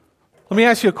Let me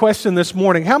ask you a question this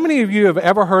morning. How many of you have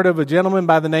ever heard of a gentleman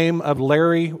by the name of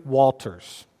Larry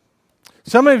Walters?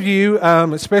 Some of you,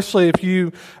 especially if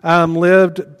you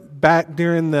lived back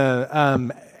during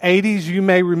the 80s, you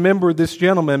may remember this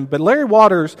gentleman. But Larry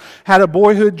Walters had a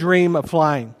boyhood dream of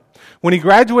flying. When he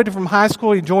graduated from high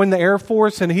school, he joined the Air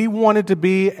Force, and he wanted to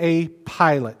be a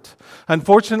pilot.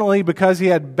 Unfortunately, because he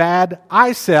had bad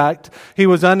eyesight, he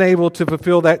was unable to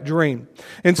fulfill that dream.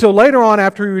 And so later on,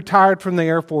 after he retired from the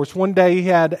Air Force, one day he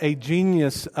had a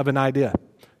genius of an idea.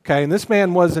 Okay, and this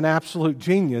man was an absolute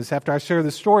genius. After I share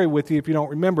this story with you, if you don't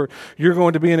remember, you're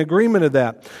going to be in agreement of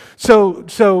that. So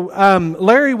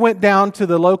Larry went down to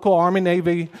the local Army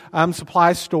Navy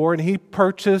supply store, and he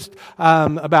purchased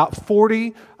about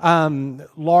 40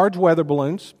 large weather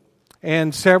balloons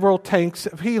and several tanks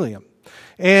of helium.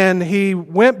 And he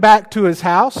went back to his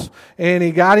house, and he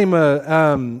got him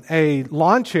a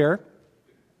lawn chair,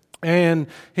 and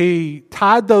he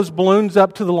tied those balloons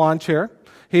up to the lawn chair.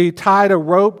 He tied a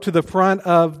rope to the front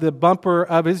of the bumper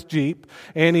of his Jeep,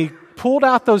 and he pulled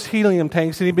out those helium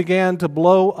tanks, and he began to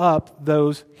blow up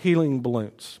those helium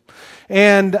balloons.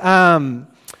 And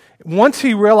once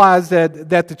he realized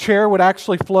that the chair would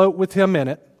actually float with him in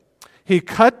it, he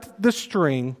cut the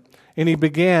string, and he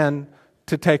began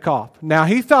to take off. Now,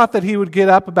 he thought that he would get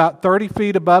up about 30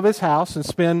 feet above his house and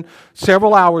spend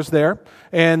several hours there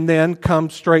and then come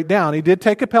straight down. He did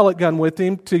take a pellet gun with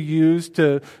him to use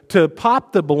to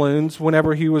pop the balloons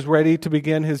whenever he was ready to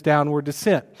begin his downward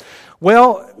descent.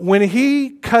 Well, when he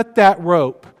cut that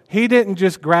rope, he didn't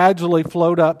just gradually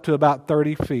float up to about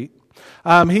 30 feet.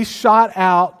 He shot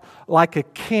out like a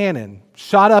cannon,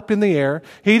 shot up in the air.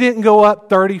 He didn't go up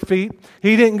 30 feet.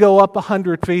 He didn't go up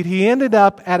 100 feet. He ended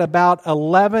up at about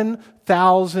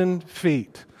 11,000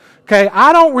 feet. Okay,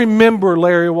 I don't remember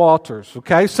Larry Walters,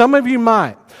 okay? Some of you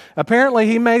might. Apparently,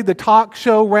 he made the talk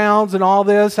show rounds and all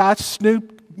this. I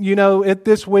snooped, it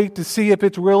this week to see if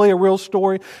it's really a real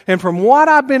story. And from what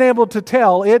I've been able to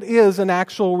tell, it is an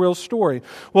actual real story.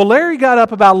 Well, Larry got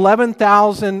up about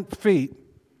 11,000 feet.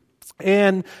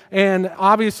 And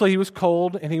obviously, he was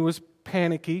cold and he was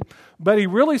panicky, but he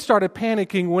really started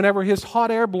panicking whenever his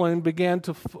hot air balloon began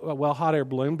to,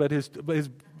 his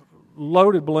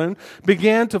loaded balloon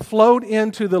began to float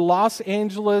into the Los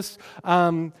Angeles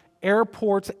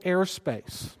airport's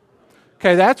airspace.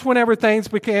 Okay, that's whenever things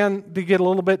began to get a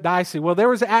little bit dicey. Well, there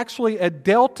was actually a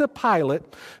Delta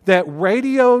pilot that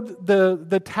radioed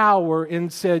the tower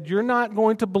and said, "You're not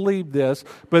going to believe this,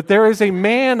 but there is a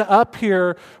man up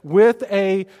here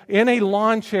in a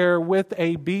lawn chair with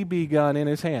a BB gun in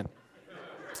his hand."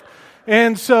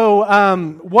 And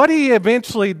so what he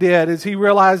eventually did is he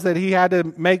realized that he had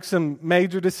to make some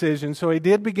major decisions. So he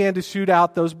did begin to shoot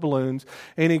out those balloons,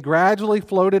 and he gradually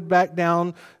floated back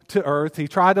down to earth. He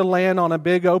tried to land on a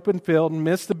big open field and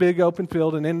missed the big open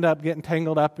field and ended up getting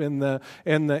tangled up in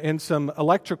some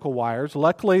electrical wires.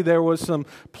 Luckily, there was some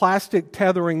plastic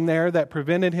tethering there that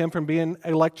prevented him from being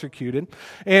electrocuted.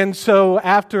 And so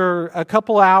after a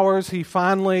couple hours,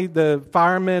 the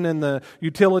firemen and the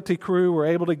utility crew were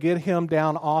able to get him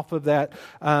down off of that,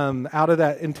 out of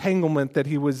that entanglement that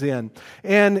he was in.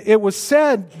 And it was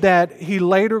said that he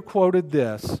later quoted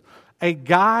this: "A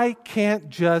guy can't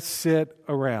just sit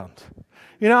around."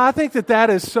 I think that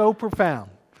is so profound.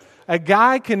 A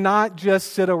guy cannot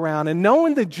just sit around. And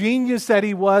knowing the genius that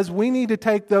he was, we need to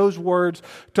take those words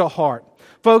to heart.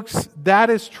 Folks, that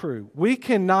is true. We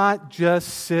cannot just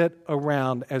sit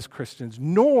around as Christians,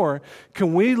 nor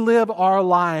can we live our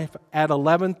life at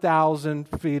 11,000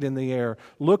 feet in the air,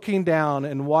 looking down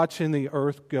and watching the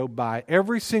earth go by.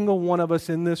 Every single one of us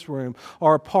in this room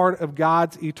are a part of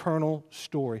God's eternal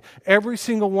story. Every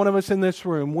single one of us in this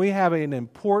room, we have an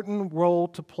important role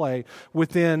to play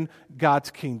within God's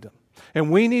kingdom.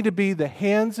 And we need to be the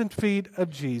hands and feet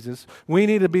of Jesus. We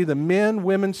need to be the men,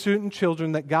 women, student,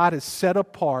 children that God has set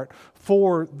apart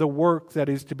for the work that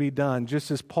is to be done, just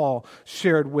as Paul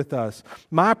shared with us.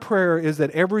 My prayer is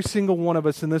that every single one of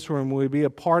us in this room will be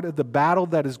a part of the battle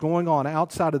that is going on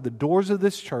outside of the doors of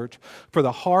this church for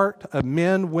the heart of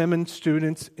men, women,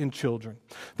 students, and children.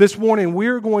 This morning,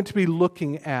 we're going to be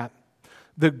looking at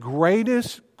the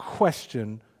greatest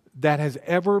question that has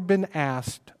ever been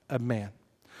asked of man.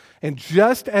 And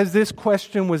just as this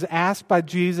question was asked by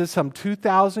Jesus some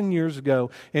 2,000 years ago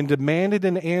and demanded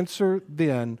an answer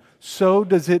then, so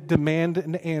does it demand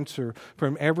an answer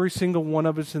from every single one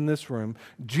of us in this room.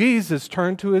 Jesus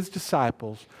turned to his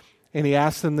disciples and he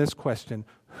asked them this question: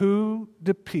 "Who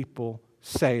do people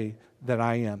say that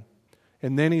I am?"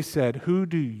 And then he said, "Who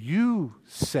do you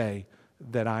say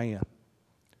that I am?"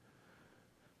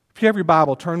 If you have your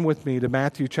Bible, turn with me to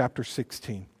Matthew chapter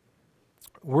 16.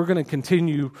 We're going to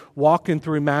continue walking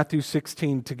through Matthew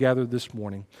 16 together this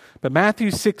morning. But Matthew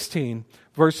 16,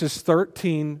 verses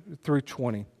 13 through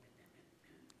 20.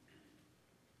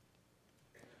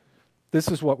 This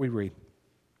is what we read.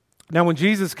 Now, when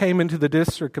Jesus came into the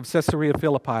district of Caesarea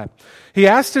Philippi, he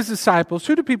asked his disciples,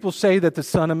 "Who do people say that the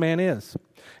Son of Man is?"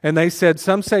 And they said,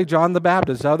 "Some say John the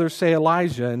Baptist, others say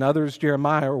Elijah, and others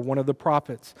Jeremiah or one of the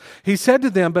prophets." He said to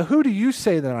them, "But who do you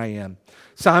say that I am?"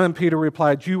 Simon Peter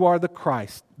replied, "You are the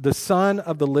Christ, the Son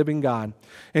of the living God."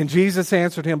 And Jesus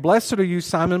answered him, "Blessed are you,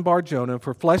 Simon Bar-Jonah,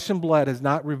 for flesh and blood has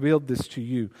not revealed this to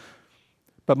you,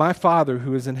 but my Father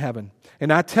who is in heaven.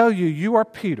 And I tell you, you are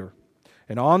Peter,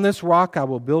 and on this rock I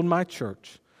will build my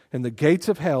church, and the gates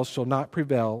of hell shall not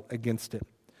prevail against it.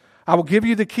 I will give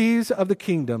you the keys of the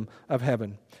kingdom of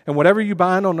heaven. And whatever you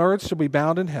bind on earth shall be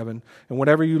bound in heaven, and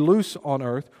whatever you loose on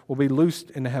earth will be loosed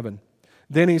in heaven."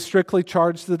 Then he strictly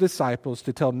charged the disciples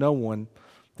to tell no one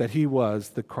that he was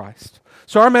the Christ.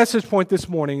 So our message point this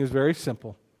morning is very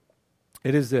simple.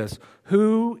 It is this: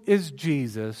 who is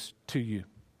Jesus to you?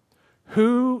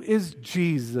 Who is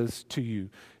Jesus to you?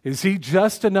 Is he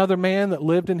just another man that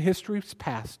lived in history's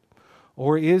past?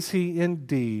 Or is he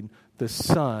indeed the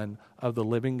Son of the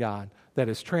living God that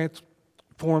has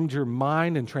transformed your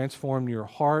mind and transformed your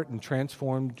heart and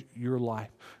transformed your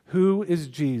life? Who is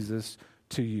Jesus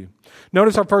to you?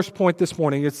 Notice our first point this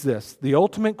morning is this: the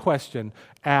ultimate question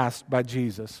asked by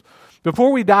Jesus.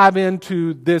 Before we dive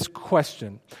into this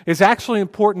question, it's actually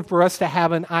important for us to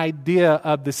have an idea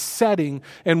of the setting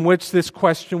in which this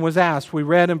question was asked. We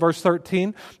read in verse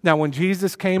 13, "Now when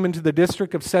Jesus came into the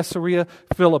district of Caesarea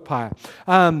Philippi."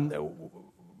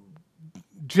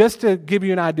 Just to give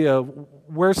you an idea of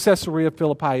where Caesarea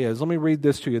Philippi is, let me read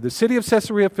this to you. The city of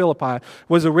Caesarea Philippi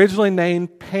was originally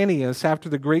named Panias after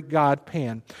the Greek god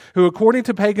Pan, who according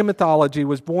to pagan mythology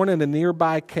was born in a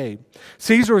nearby cave.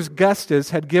 Caesar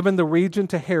Augustus had given the region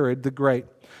to Herod the Great,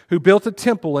 who built a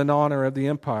temple in honor of the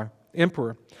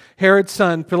emperor. Herod's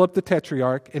son, Philip the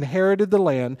Tetrarch, inherited the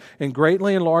land and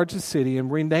greatly enlarged the city and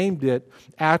renamed it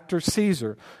after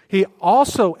Caesar. He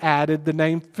also added the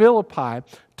name Philippi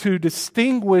to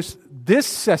distinguish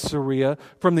this Caesarea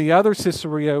from the other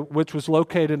Caesarea, which was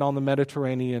located on the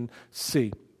Mediterranean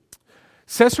Sea.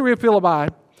 Caesarea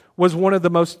Philippi was one of the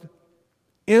most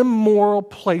immoral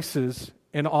places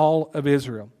in all of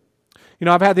Israel. You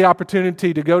know, I've had the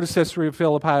opportunity to go to Caesarea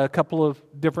Philippi a couple of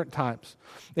different times.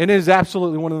 And it is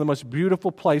absolutely one of the most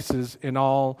beautiful places in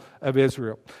all of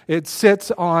Israel. It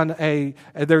sits on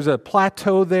there's a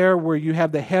plateau there where you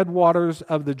have the headwaters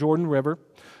of the Jordan River.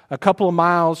 A couple of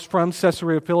miles from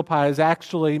Caesarea Philippi is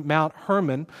actually Mount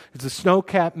Hermon. It's a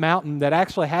snow-capped mountain that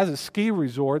actually has a ski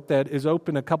resort that is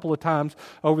open a couple of times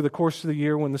over the course of the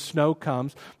year when the snow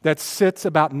comes, that sits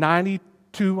about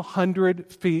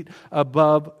 9,200 feet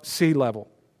above sea level.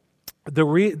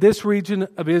 This region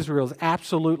of Israel is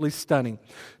absolutely stunning.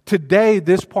 Today,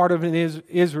 this part of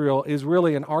Israel is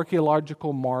really an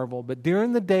archaeological marvel. But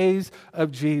during the days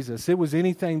of Jesus, it was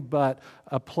anything but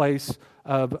a place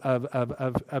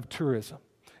of tourism.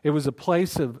 It was a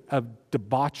place of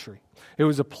debauchery. It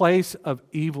was a place of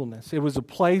evilness. It was a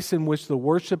place in which the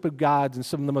worship of gods and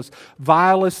some of the most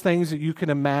vilest things that you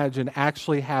can imagine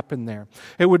actually happened there.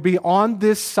 It would be on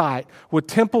this site with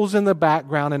temples in the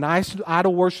background and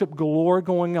idol worship galore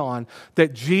going on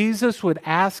that Jesus would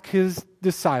ask his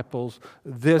disciples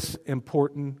this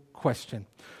important question.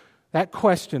 That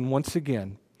question, once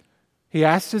again, he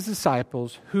asked his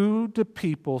disciples, "Who do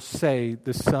people say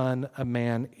the Son of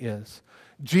Man is?"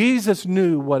 Jesus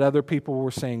knew what other people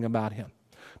were saying about him.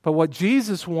 But what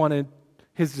Jesus wanted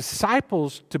his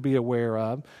disciples to be aware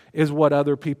of is what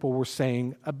other people were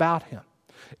saying about him.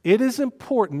 It is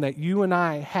important that you and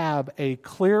I have a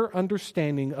clear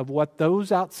understanding of what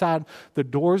those outside the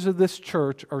doors of this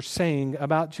church are saying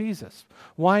about Jesus.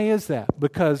 Why is that?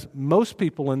 Because most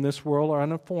people in this world are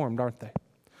uninformed, aren't they?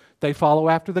 They follow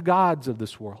after the gods of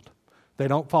this world. They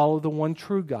don't follow the one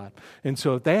true God. And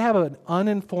so if they have an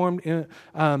uninformed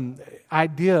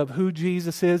idea of who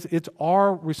Jesus is, it's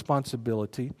our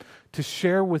responsibility to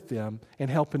share with them and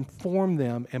help inform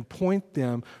them and point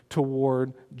them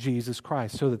toward Jesus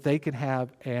Christ so that they can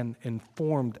have an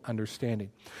informed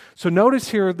understanding. So notice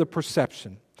here the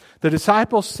perception. The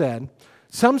disciples said,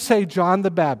 some say John the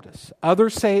Baptist,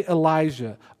 others say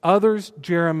Elijah, others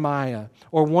Jeremiah,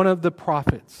 or one of the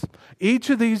prophets. Each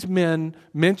of these men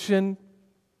mentioned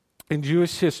in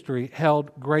Jewish history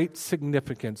held great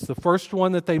significance. The first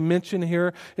one that they mention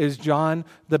here is John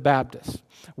the Baptist.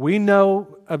 We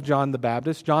know of John the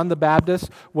Baptist. John the Baptist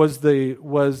was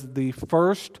the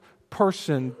first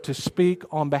person to speak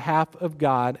on behalf of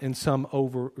God in some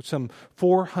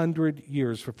 400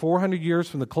 years. For 400 years,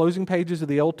 from the closing pages of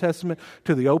the Old Testament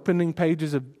to the opening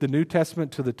pages of the New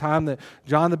Testament, to the time that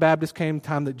John the Baptist came, the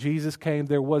time that Jesus came,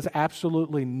 there was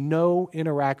absolutely no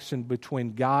interaction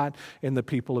between God and the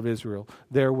people of Israel.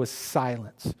 There was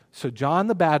silence. So John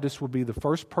the Baptist would be the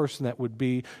first person that would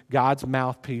be God's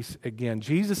mouthpiece again.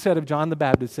 Jesus said of John the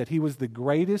Baptist that he was the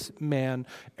greatest man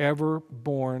ever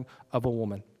born of a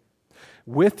woman.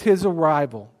 With his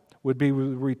arrival would be the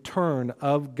return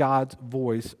of God's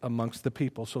voice amongst the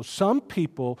people. So some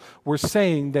people were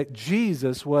saying that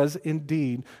Jesus was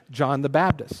indeed John the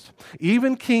Baptist.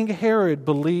 Even King Herod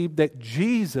believed that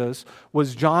Jesus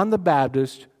was John the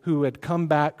Baptist who had come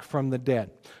back from the dead,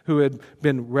 who had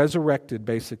been resurrected,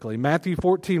 basically. Matthew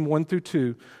 14,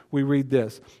 1-2, we read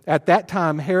this. At that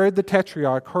time, Herod the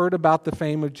Tetrarch heard about the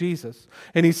fame of Jesus.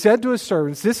 And he said to his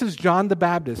servants, "This is John the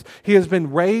Baptist. He has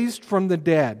been raised from the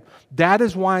dead. That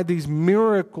is why these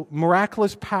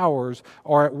miraculous powers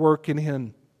are at work in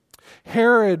him."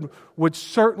 Herod would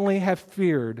certainly have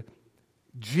feared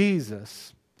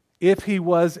Jesus if he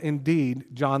was indeed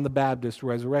John the Baptist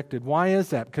resurrected. Why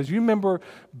is that? Because you remember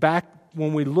back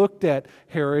when we looked at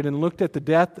Herod and looked at the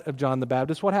death of John the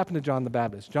Baptist, what happened to John the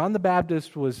Baptist? John the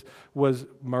Baptist was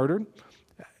murdered,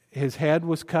 his head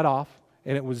was cut off,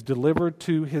 and it was delivered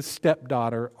to his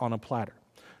stepdaughter on a platter.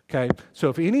 Okay, so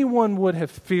if anyone would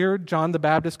have feared John the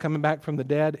Baptist coming back from the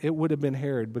dead, it would have been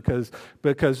Herod, because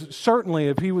certainly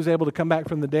if he was able to come back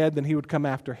from the dead, then he would come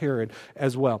after Herod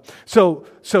as well. So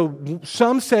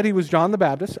some said he was John the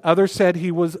Baptist. Others said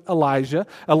he was Elijah.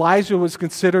 Elijah was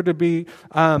considered to be,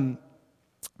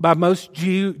 by most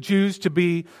Jews, to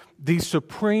be the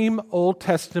supreme Old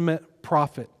Testament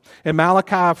prophet. In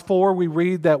Malachi 4, we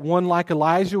read that one like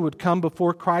Elijah would come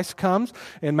before Christ comes.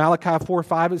 In Malachi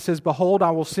 4:5, it says, "Behold,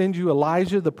 I will send you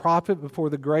Elijah the prophet before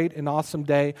the great and awesome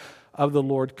day of the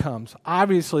Lord comes."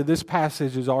 Obviously, this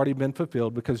passage has already been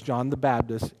fulfilled because John the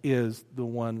Baptist is the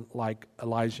one like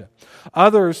Elijah.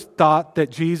 Others thought that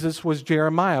Jesus was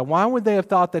Jeremiah. Why would they have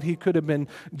thought that he could have been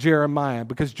Jeremiah?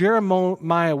 Because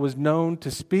Jeremiah was known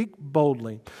to speak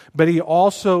boldly, but he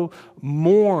also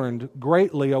mourned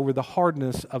greatly over the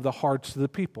hardness of the hearts of the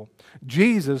people.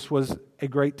 Jesus was a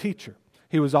great teacher.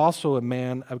 He was also a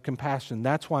man of compassion.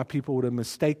 That's why people would have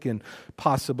mistaken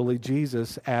possibly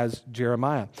Jesus as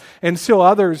Jeremiah. And still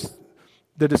others,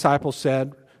 the disciples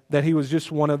said, that he was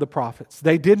just one of the prophets.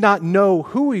 They did not know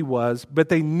who he was, but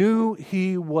they knew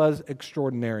he was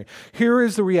extraordinary. Here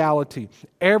is the reality.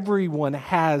 Everyone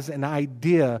has an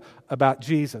idea about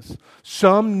Jesus.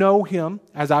 Some know him,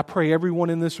 as I pray everyone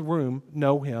in this room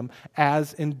know him,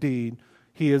 as indeed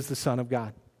he is the Son of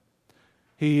God.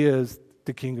 He is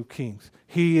the King of Kings.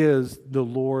 He is the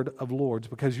Lord of Lords.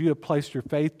 Because you have placed your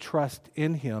faith, trust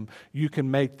in him, you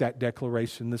can make that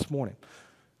declaration this morning.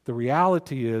 The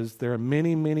reality is there are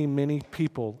many, many, many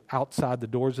people outside the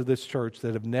doors of this church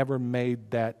that have never made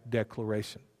that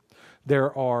declaration.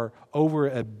 There are over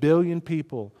 1 billion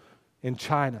people in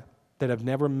China that have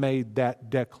never made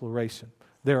that declaration.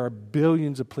 There are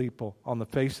billions of people on the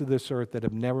face of this earth that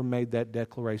have never made that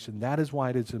declaration. That is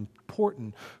why it is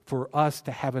important for us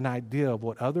to have an idea of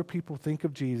what other people think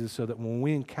of Jesus, so that when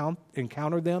we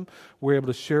encounter them, we're able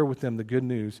to share with them the good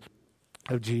news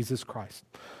of Jesus Christ.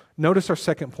 Notice our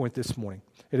second point this morning.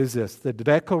 It is this: the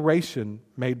declaration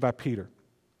made by Peter.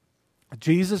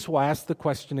 Jesus will ask the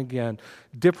question again,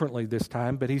 differently this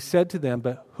time, but he said to them,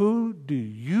 "But who do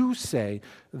you say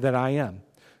that I am?"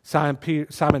 Simon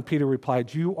Peter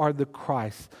replied, "You are the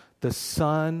Christ, the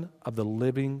Son of the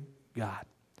living God."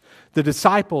 The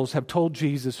disciples have told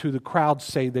Jesus who the crowds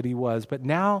say that he was, but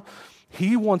now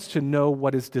he wants to know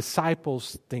what his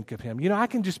disciples think of him. You know, I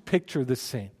can just picture this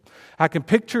scene. I can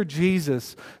picture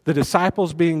Jesus, the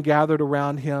disciples being gathered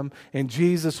around him, and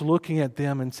Jesus looking at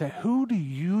them and say, "Who do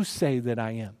you say that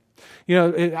I am?" You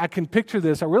know, I can picture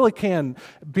this. I really can,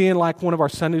 being like one of our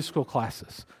Sunday school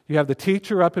classes. You have the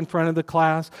teacher up in front of the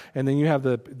class, and then you have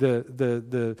the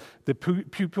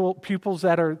pupils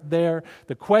that are there.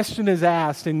 The question is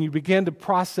asked, and you begin to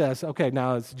process, okay,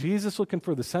 now is Jesus looking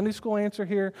for the Sunday school answer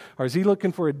here, or is he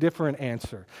looking for a different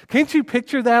answer? Can't you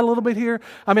picture that a little bit here?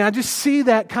 I mean, I just see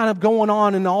that kind of going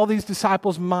on in all these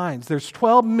disciples' minds. There's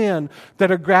 12 men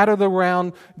that are gathered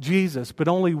around Jesus, but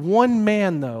only one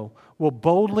man, though, will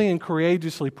boldly and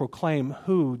courageously proclaim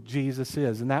who Jesus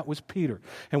is, and that was Peter.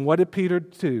 And what did Peter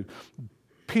do?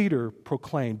 Peter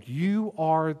proclaimed, "You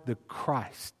are the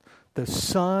Christ, the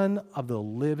Son of the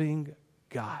living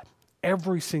God."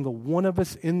 Every single one of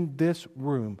us in this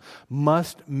room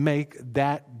must make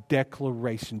that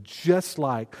declaration, just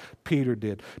like Peter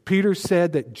did. Peter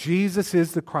said that Jesus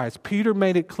is the Christ. Peter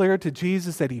made it clear to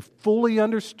Jesus that he fully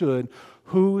understood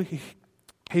who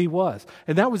he was.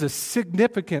 And that was a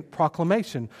significant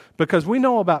proclamation, because we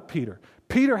know about Peter.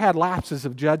 Peter had lapses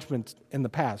of judgment in the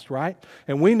past, right?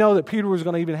 And we know that Peter was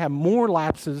going to even have more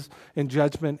lapses in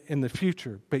judgment in the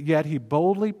future. But yet he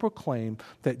boldly proclaimed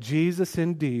that Jesus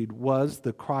indeed was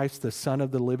the Christ, the Son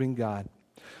of the living God.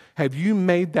 Have you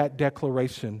made that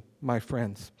declaration, my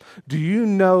friends? Do you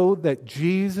know that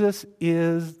Jesus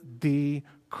is the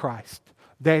Christ?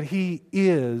 That He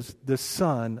is the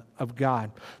Son of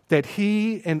God, that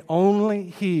He and only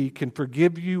He can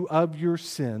forgive you of your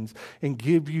sins and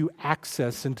give you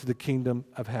access into the kingdom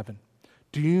of heaven.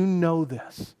 Do you know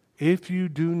this? If you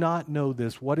do not know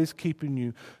this, what is keeping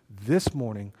you this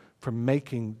morning from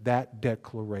making that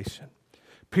declaration?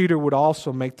 Peter would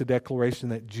also make the declaration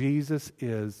that Jesus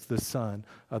is the Son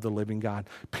of the living God.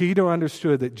 Peter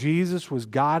understood that Jesus was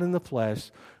God in the flesh,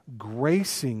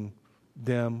 gracing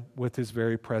them with His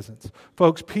very presence.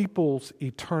 Folks, people's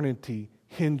eternity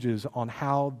hinges on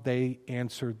how they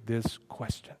answer this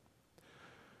question.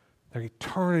 Their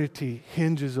eternity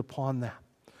hinges upon that.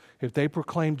 If they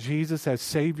proclaim Jesus as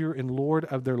Savior and Lord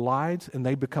of their lives and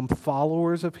they become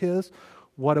followers of His,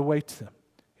 what awaits them?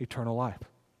 Eternal life.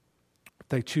 If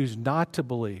they choose not to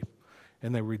believe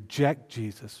and they reject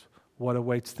Jesus, what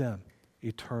awaits them?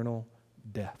 Eternal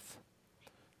death.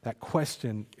 That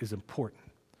question is important.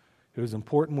 It was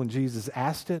important when Jesus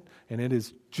asked it, and it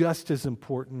is just as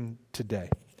important today.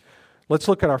 Let's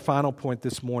look at our final point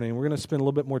this morning. We're going to spend a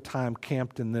little bit more time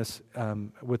camped in this,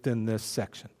 within this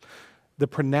section. The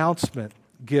pronouncement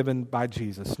given by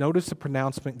Jesus. Notice the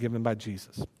pronouncement given by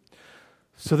Jesus.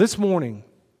 So this morning,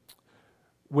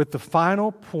 with the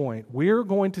final point, we're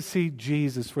going to see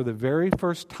Jesus for the very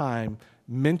first time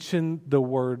mention the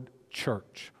word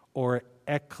church or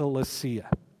ecclesia.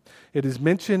 It is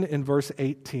mentioned in verse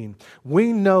 18.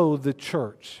 We know the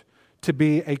church to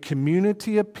be a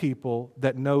community of people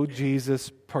that know Jesus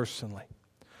personally.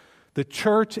 The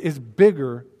church is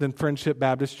bigger than Friendship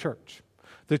Baptist Church.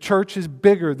 The church is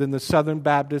bigger than the Southern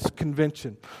Baptist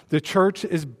Convention. The church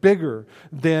is bigger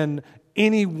than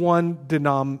any one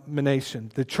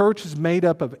denomination. The church is made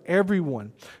up of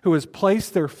everyone who has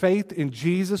placed their faith in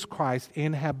Jesus Christ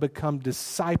and have become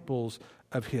disciples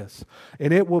of His.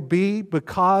 And it will be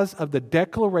because of the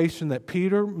declaration that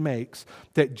Peter makes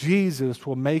that Jesus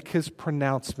will make His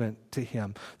pronouncement to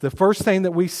him. The first thing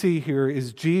that we see here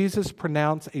is Jesus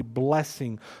pronounce a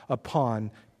blessing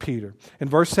upon Peter. In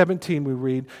verse 17 we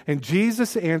read, "And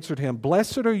Jesus answered him,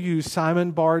 'Blessed are you,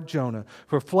 Simon Bar-Jonah,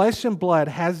 for flesh and blood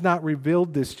has not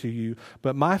revealed this to you,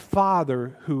 but my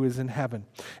Father who is in heaven.'"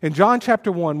 In John chapter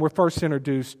 1, we're first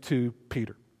introduced to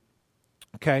Peter.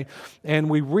 Okay, and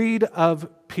we read of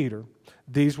Peter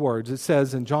these words. It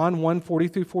says in John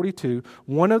 1:40-42,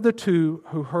 "One of the two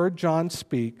who heard John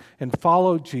speak and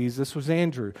followed Jesus was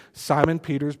Andrew, Simon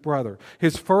Peter's brother. He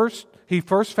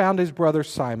first found his brother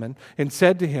Simon and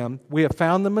said to him, 'We have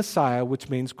found the Messiah,' which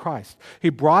means Christ. He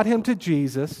brought him to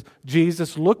Jesus.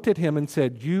 Jesus looked at him and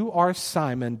said, 'You are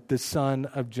Simon, the son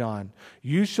of John.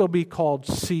 You shall be called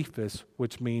Cephas,'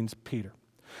 which means Peter."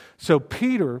 So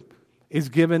Peter is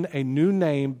given a new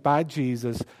name by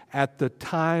Jesus at the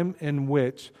time in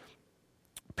which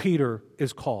Peter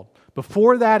is called.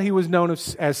 Before that, he was known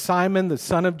as Simon, the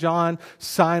son of John,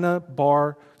 Simon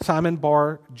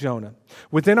Bar-Jonah.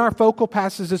 Within our focal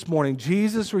passage this morning,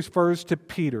 Jesus refers to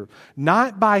Peter,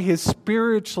 not by his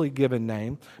spiritually given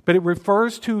name, but it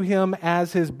refers to him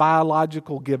as his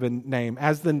biological given name,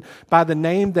 by the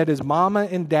name that his mama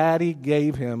and daddy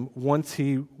gave him once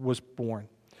he was born.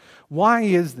 Why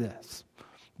is this?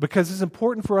 Because it's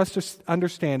important for us to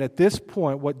understand at this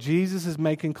point what Jesus is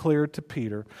making clear to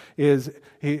Peter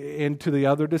and to the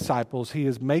other disciples. He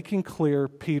is making clear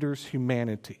Peter's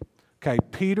humanity. Okay,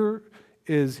 Peter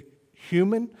is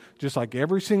human, just like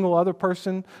every single other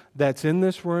person that's in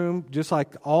this room, just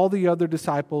like all the other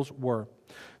disciples were.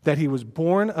 That he was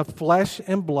born of flesh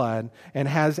and blood and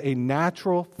has a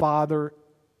natural father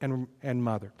and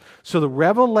mother. So the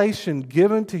revelation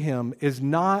given to him is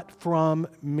not from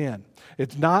men.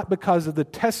 It's not because of the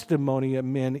testimony of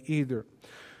men either.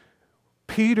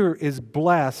 Peter is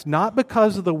blessed not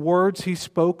because of the words he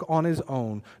spoke on his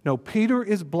own. No, Peter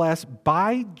is blessed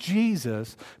by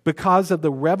Jesus because of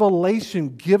the revelation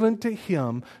given to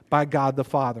him by God the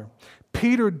Father.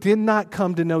 Peter did not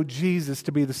come to know Jesus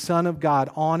to be the Son of God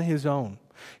on his own.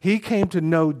 He came to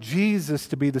know Jesus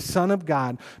to be the Son of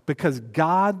God because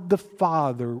God the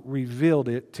Father revealed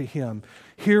it to him.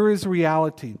 Here is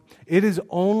reality. It is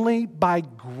only by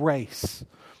grace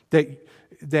that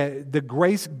the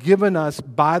grace given us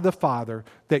by the Father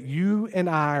that you and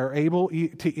I are able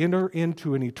to enter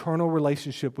into an eternal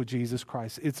relationship with Jesus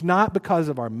Christ. It's not because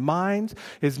of our minds.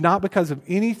 It's not because of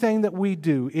anything that we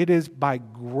do. It is by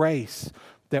grace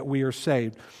that we are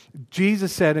saved.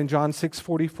 Jesus said in John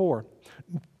 6:44,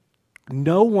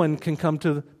 "No one can come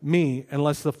to me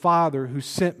unless the Father who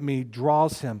sent me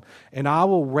draws him, and I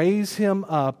will raise him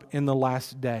up in the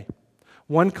last day."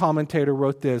 One commentator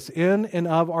wrote this, "In and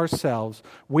of ourselves,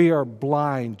 we are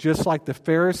blind, just like the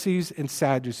Pharisees and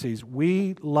Sadducees.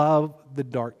 We love the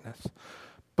darkness.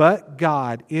 But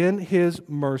God, in His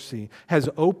mercy, has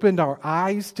opened our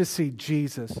eyes to see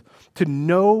Jesus, to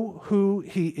know who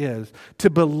He is, to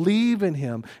believe in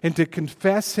Him, and to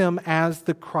confess Him as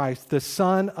the Christ, the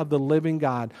Son of the living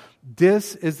God.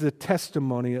 This is the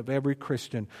testimony of every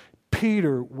Christian."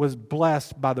 Peter was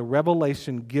blessed by the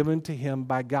revelation given to him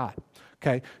by God.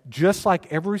 Okay, just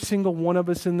like every single one of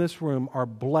us in this room are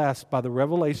blessed by the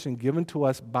revelation given to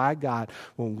us by God.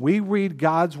 When we read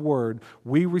God's Word,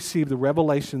 we receive the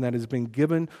revelation that has been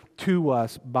given to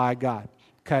us by God.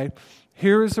 Okay,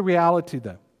 here is the reality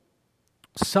though.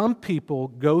 Some people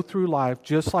go through life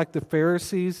just like the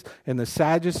Pharisees and the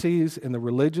Sadducees and the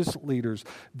religious leaders.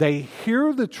 They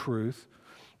hear the truth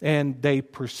and they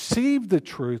perceive the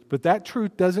truth, but that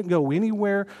truth doesn't go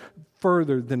anywhere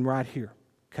further than right here.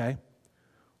 Okay?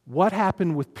 What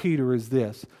happened with Peter is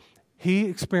this. He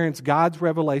experienced God's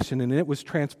revelation and it was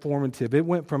transformative. It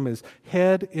went from his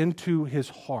head into his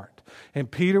heart. And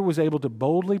Peter was able to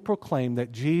boldly proclaim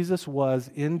that Jesus was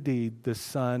indeed the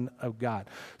Son of God.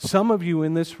 Some of you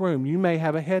in this room, you may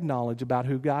have a head knowledge about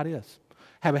who God is,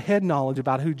 have a head knowledge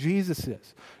about who Jesus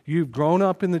is. You've grown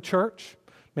up in the church.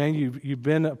 Man, you've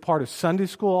been a part of Sunday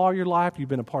school all your life. You've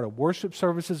been a part of worship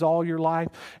services all your life.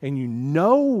 And you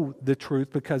know the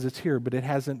truth because it's here, but it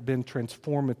hasn't been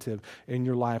transformative in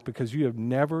your life because you have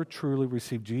never truly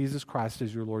received Jesus Christ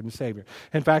as your Lord and Savior.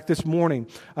 In fact, this morning,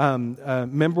 a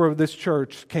member of this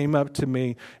church came up to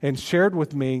me and shared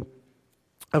with me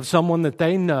of someone that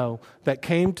they know that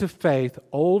came to faith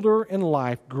older in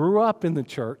life, grew up in the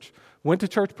church, went to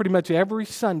church pretty much every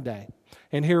Sunday.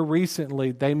 And here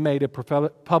recently, they made a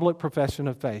public profession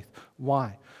of faith.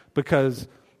 Why? Because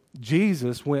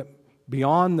Jesus went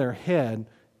beyond their head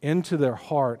into their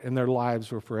heart, and their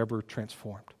lives were forever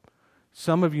transformed.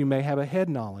 Some of you may have a head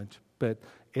knowledge, but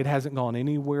it hasn't gone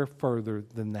anywhere further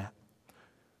than that.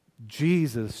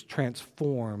 Jesus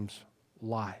transforms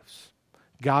lives.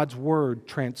 God's Word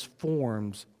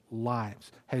transforms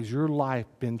lives. Has your life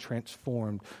been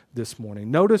transformed this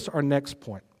morning? Notice our next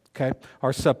point. Okay,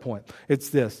 our subpoint. It's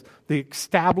this, the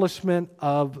establishment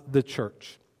of the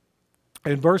church.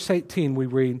 In verse 18 we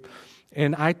read,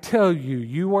 "And I tell you,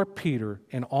 you are Peter,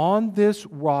 and on this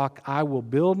rock I will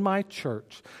build my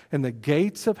church, and the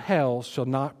gates of hell shall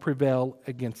not prevail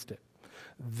against it."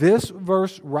 This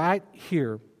verse right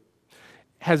here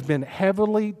has been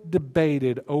heavily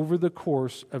debated over the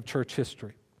course of church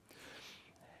history.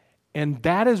 And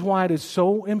that is why it is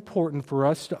so important for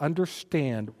us to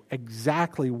understand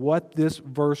exactly what this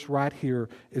verse right here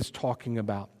is talking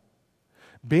about.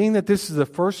 Being that this is the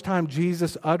first time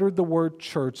Jesus uttered the word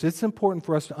church, it's important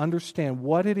for us to understand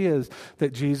what it is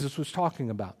that Jesus was talking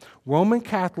about. Roman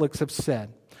Catholics have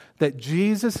said that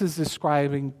Jesus is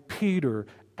describing Peter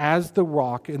as the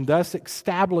rock and thus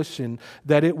establishing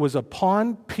that it was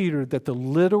upon Peter that the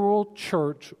literal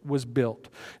church was built.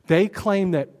 They claim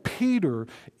that Peter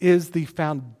is the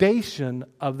foundation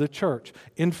of the church.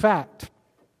 In fact,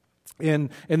 in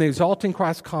the Exalting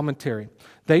Christ commentary,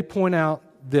 they point out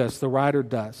this, the writer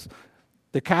does.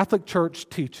 The Catholic Church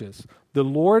teaches, "The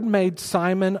Lord made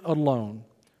Simon alone,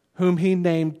 whom He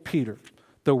named Peter,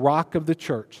 the rock of the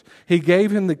church. He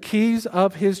gave him the keys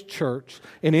of His church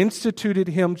and instituted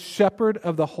him shepherd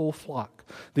of the whole flock.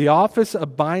 The office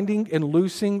of binding and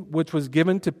loosing, which was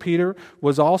given to Peter,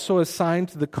 was also assigned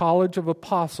to the college of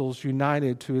apostles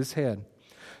united to his head.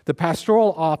 The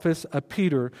pastoral office of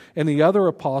Peter and the other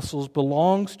apostles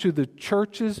belongs to the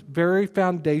church's very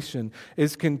foundation,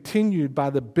 is continued by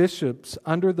the bishops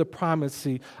under the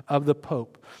primacy of the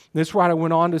Pope." This writer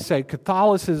went on to say,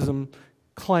 Catholicism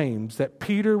claims that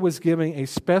Peter was giving a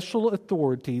special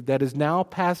authority that is now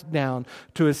passed down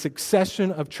to a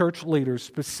succession of church leaders,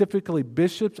 specifically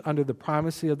bishops under the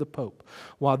primacy of the Pope.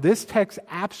 While this text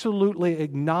absolutely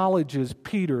acknowledges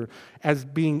Peter as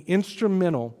being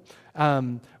instrumental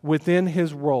within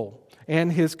his role,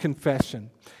 and his confession,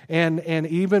 and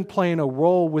even playing a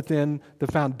role within the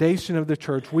foundation of the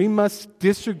church, we must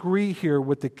disagree here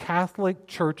with the Catholic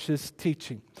Church's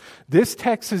teaching. This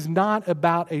text is not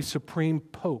about a supreme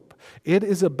pope. It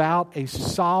is about a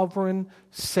sovereign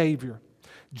Savior.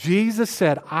 Jesus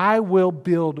said, I will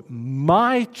build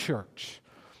my church.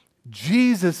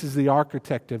 Jesus is the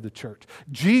architect of the church.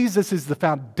 Jesus is the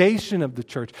foundation of the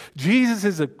church. Jesus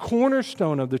is a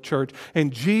cornerstone of the church.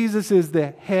 And Jesus is the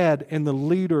head and the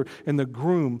leader and the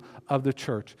groom of the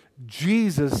church.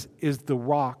 Jesus is the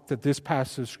rock that this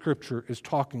passage of Scripture is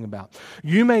talking about.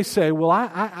 You may say, well,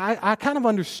 I kind of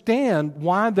understand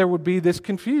why there would be this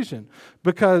confusion.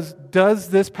 Because does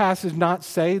this passage not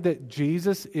say that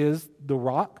Jesus is the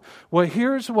rock? Well,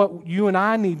 here's what you and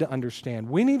I need to understand.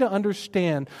 We need to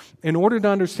understand, in order to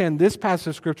understand this passage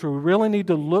of Scripture, we really need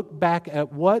to look back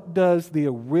at what does the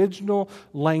original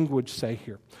language say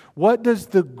here. What does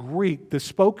the Greek, the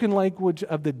spoken language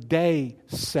of the day,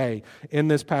 say in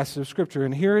this passage of Scripture?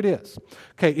 And here it is.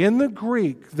 Okay, in the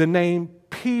Greek, the name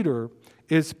Peter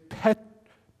is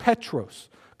Petros.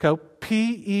 Okay,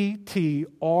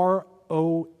 Petros,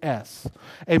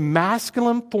 a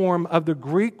masculine form of the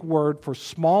Greek word for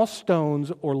small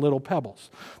stones or little pebbles.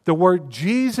 The word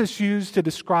Jesus used to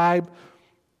describe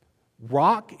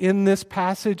rock in this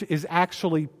passage is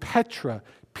actually Petra,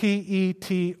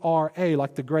 Petra,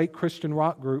 like the great Christian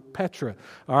rock group Petra,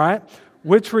 all right,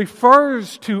 which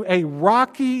refers to a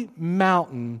rocky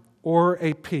mountain or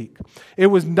a peak. It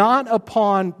was not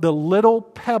upon the little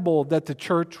pebble that the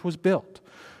church was built,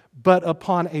 but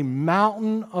upon a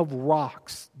mountain of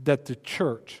rocks that the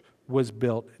church was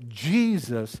built.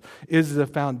 Jesus is the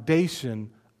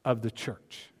foundation of the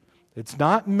church. It's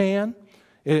not man.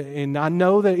 And I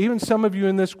know that even some of you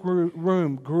in this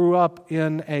room grew up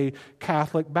in a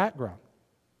Catholic background.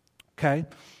 Okay?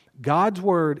 God's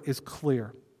word is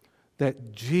clear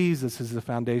that Jesus is the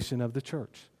foundation of the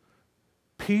church.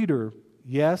 Peter,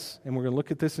 yes, and we're going to look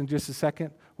at this in just a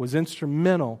second, was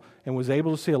instrumental and was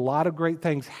able to see a lot of great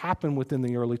things happen within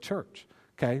the early church.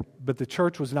 Okay? But the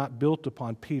church was not built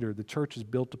upon Peter. The church is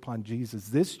built upon Jesus.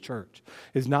 This church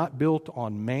is not built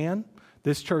on man.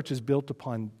 This church is built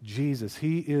upon Jesus.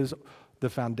 He is the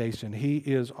foundation. He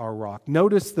is our rock.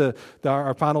 Notice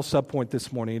our final subpoint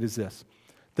this morning. It is this: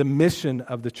 the mission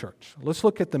of the church. Let's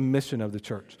look at the mission of the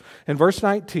church. In verse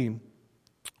 19,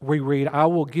 we read, I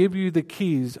will give you the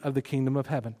keys of the kingdom of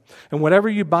heaven. And whatever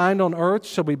you bind on earth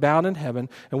shall be bound in heaven,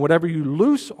 and whatever you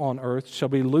loose on earth shall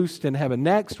be loosed in heaven.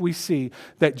 Next, we see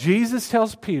that Jesus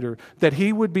tells Peter that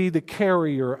he would be the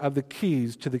carrier of the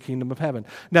keys to the kingdom of heaven.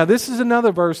 Now, this is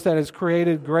another verse that has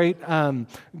created great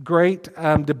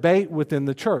debate within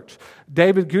the church.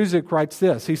 David Guzik writes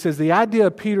this. He says, the idea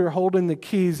of Peter holding the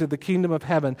keys of the kingdom of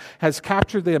heaven has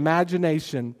captured the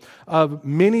imagination of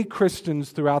many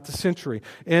Christians throughout the century.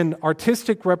 In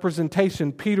artistic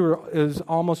representation, Peter is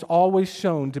almost always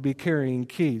shown to be carrying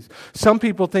keys. Some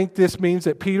people think this means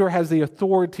that Peter has the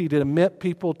authority to admit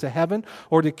people to heaven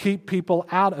or to keep people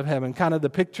out of heaven. Kind of the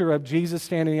picture of Jesus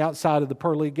standing outside of the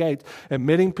pearly gates,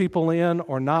 admitting people in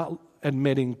or not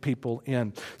admitting people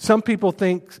in. Some people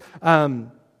think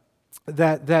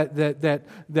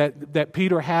that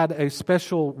Peter had a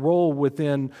special role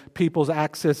within people's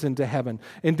access into heaven.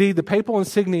 Indeed, the papal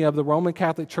insignia of the Roman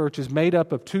Catholic Church is made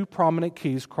up of two prominent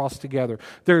keys crossed together.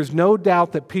 There is no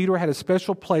doubt that Peter had a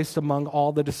special place among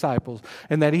all the disciples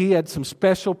and that he had some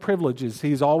special privileges.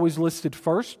 He's always listed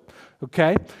first,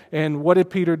 okay? And what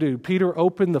did Peter do? Peter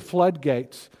opened the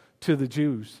floodgates to the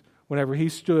Jews whenever he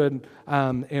stood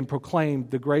and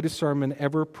proclaimed the greatest sermon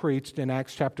ever preached in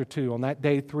Acts chapter 2. On that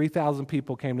day, 3,000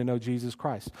 people came to know Jesus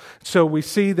Christ. So we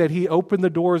see that he opened the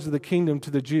doors of the kingdom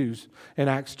to the Jews in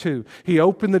Acts 2. He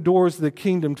opened the doors of the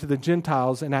kingdom to the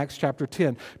Gentiles in Acts chapter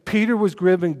 10. Peter was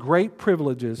given great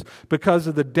privileges because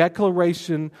of the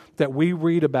declaration that we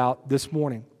read about this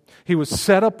morning. He was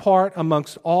set apart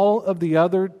amongst all of the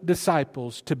other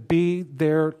disciples to be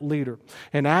their leader.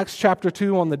 In Acts chapter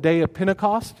 2, on the day of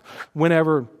Pentecost,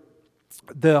 whenever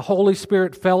the Holy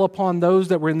Spirit fell upon those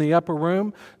that were in the upper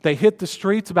room, they hit the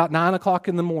streets about 9 o'clock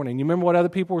in the morning. You remember what other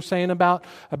people were saying about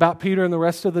Peter and the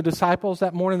rest of the disciples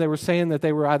that morning? They were saying that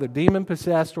they were either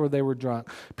demon-possessed or they were drunk.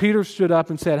 Peter stood up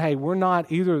and said, hey, we're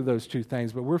not either of those two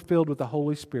things, but we're filled with the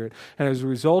Holy Spirit. And as a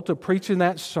result of preaching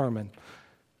that sermon,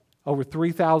 over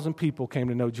 3,000 people came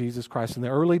to know Jesus Christ. In the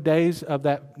early days of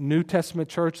that New Testament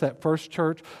church, that first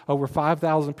church, over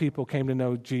 5,000 people came to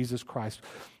know Jesus Christ.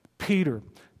 Peter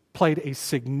played a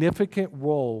significant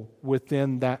role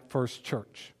within that first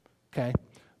church, okay?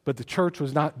 But the church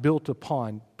was not built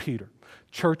upon Peter.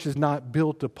 Church is not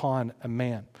built upon a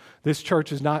man. This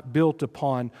church is not built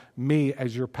upon me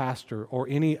as your pastor or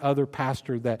any other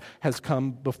pastor that has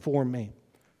come before me.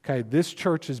 Okay, this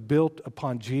church is built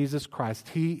upon Jesus Christ.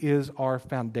 He is our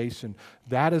foundation.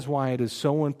 That is why it is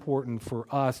so important for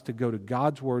us to go to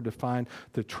God's Word to find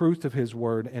the truth of His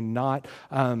Word and not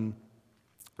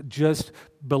just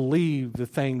believe the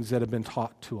things that have been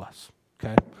taught to us.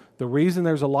 Okay, the reason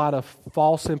there's a lot of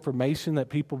false information that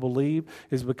people believe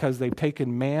is because they've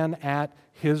taken man at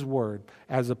his word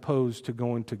as opposed to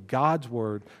going to God's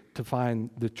Word to find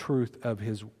the truth of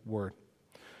His Word.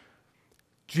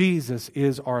 Jesus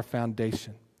is our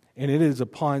foundation. And it is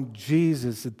upon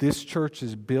Jesus that this church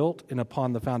is built, and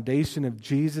upon the foundation of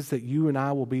Jesus that you and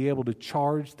I will be able to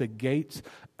charge the gates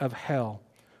of hell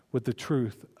with the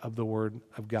truth of the Word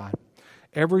of God.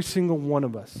 Every single one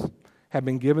of us have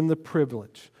been given the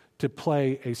privilege to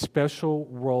play a special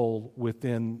role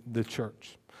within the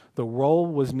church. The role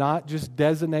was not just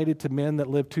designated to men that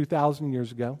lived 2,000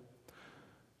 years ago.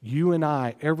 You and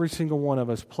I, every single one of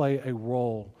us, play a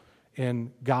role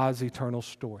in God's eternal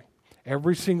story.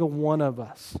 Every single one of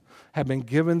us have been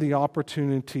given the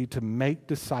opportunity to make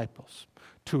disciples,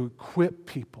 to equip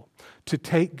people, to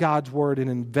take God's Word and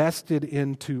invest it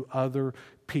into other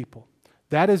people.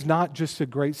 That is not just a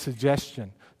great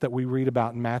suggestion that we read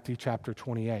about in Matthew chapter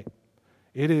 28.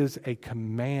 It is a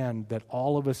command that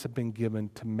all of us have been given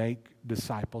to make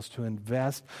disciples, to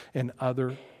invest in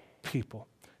other people.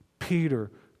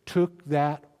 Peter took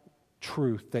that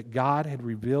truth that God had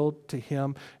revealed to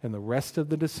him and the rest of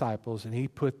the disciples, and he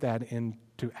put that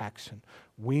into action.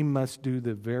 We must do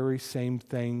the very same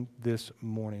thing this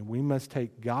morning. We must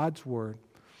take God's Word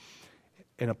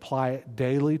and apply it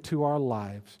daily to our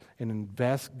lives and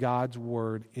invest God's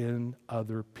Word in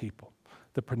other people.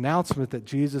 The pronouncement that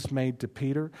Jesus made to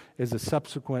Peter is a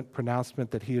subsequent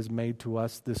pronouncement that He has made to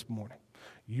us this morning.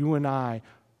 You and I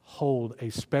hold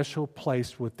a special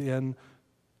place within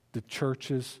the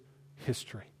church's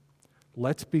history.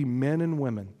 Let's be men and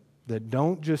women that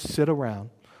don't just sit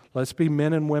around. Let's be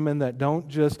men and women that don't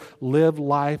just live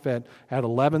life at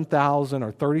 11,000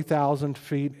 or 30,000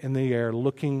 feet in the air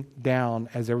looking down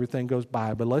as everything goes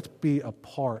by, but let's be a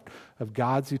part of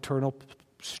God's eternal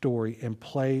story and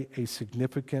play a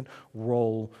significant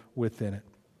role within it.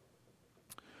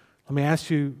 Let me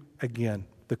ask you again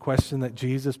the question that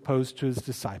Jesus posed to His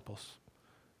disciples.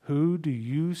 Who do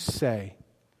you say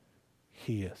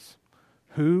He is?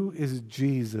 Who is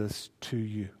Jesus to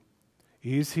you?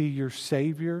 Is He your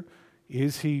Savior?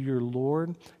 Is He your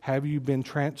Lord? Have you been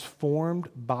transformed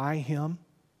by Him?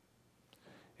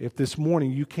 If this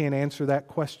morning you can't answer that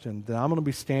question, then I'm going to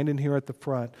be standing here at the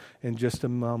front in just a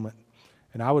moment.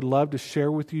 And I would love to share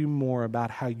with you more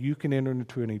about how you can enter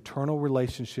into an eternal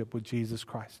relationship with Jesus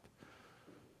Christ.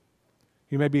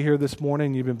 You may be here this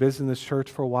morning, you've been visiting this church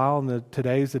for a while, and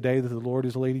today is the day that the Lord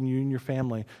is leading you and your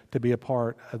family to be a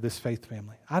part of this faith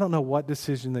family. I don't know what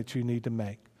decision that you need to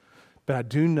make, but I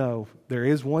do know there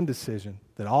is one decision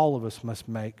that all of us must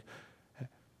make,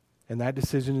 and that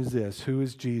decision is this: who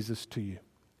is Jesus to you?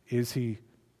 Is He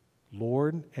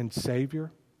Lord and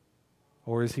Savior,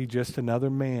 or is He just another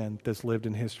man that's lived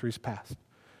in history's past?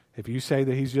 If you say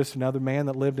that He's just another man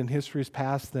that lived in history's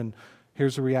past, then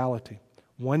here's the reality.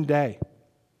 One day,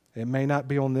 it may not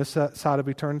be on this side of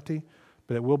eternity,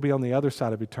 but it will be on the other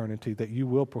side of eternity that you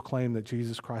will proclaim that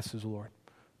Jesus Christ is Lord.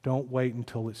 Don't wait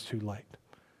until it's too late.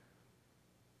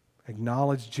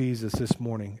 Acknowledge Jesus this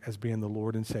morning as being the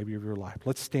Lord and Savior of your life.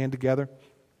 Let's stand together.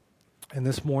 And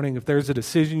this morning, if there's a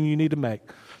decision you need to make,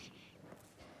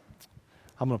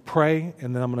 I'm going to pray,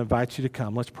 and then I'm going to invite you to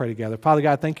come. Let's pray together. Father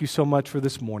God, thank you so much for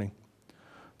this morning.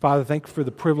 Father, thank you for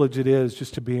the privilege it is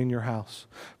just to be in your house.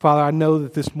 Father, I know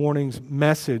that this morning's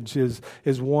message is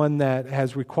one that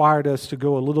has required us to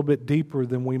go a little bit deeper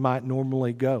than we might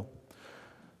normally go.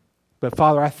 But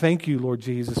Father, I thank you, Lord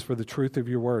Jesus, for the truth of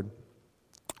your word.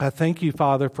 I thank you,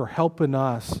 Father, for helping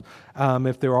us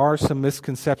if there are some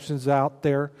misconceptions out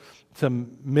there,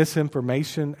 some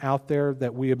misinformation out there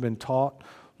that we have been taught.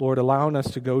 Lord, allowing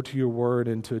us to go to your word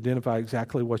and to identify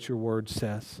exactly what your word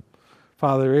says.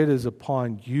 Father, it is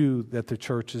upon you that the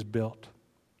church is built.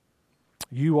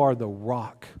 You are the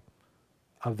rock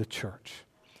of the church.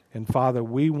 And Father,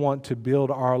 we want to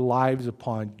build our lives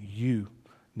upon you,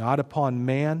 not upon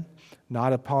man,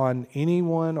 not upon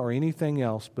anyone or anything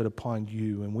else, but upon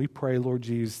you. And we pray, Lord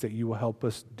Jesus, that you will help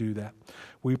us do that.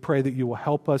 We pray that you will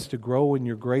help us to grow in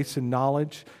your grace and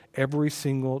knowledge every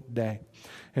single day.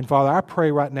 And Father, I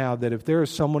pray right now that if there is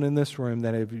someone in this room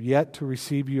that have yet to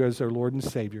receive you as their Lord and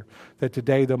Savior, that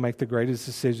today they'll make the greatest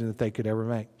decision that they could ever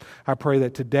make. I pray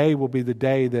that today will be the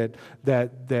day that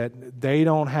they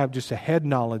don't have just a head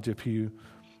knowledge of you,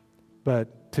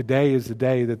 but today is the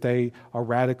day that they are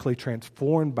radically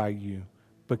transformed by you,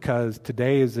 because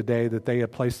today is the day that they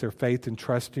have placed their faith and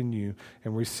trust in you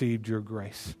and received your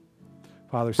grace.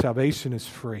 Father, salvation is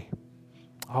free.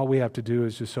 All we have to do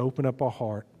is just open up our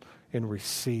heart and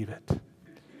receive it.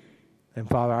 And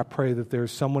Father, I pray that there's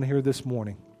someone here this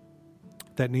morning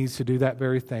that needs to do that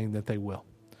very thing, that they will.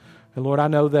 And Lord, I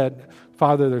know that,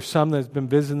 Father, there's some that's been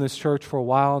visiting this church for a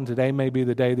while, and today may be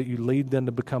the day that you lead them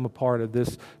to become a part of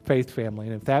this faith family.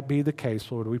 And if that be the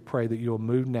case, Lord, we pray that you will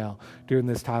move now during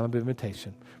this time of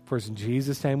invitation. For it's in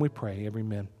Jesus' name we pray.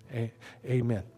 Amen. Amen.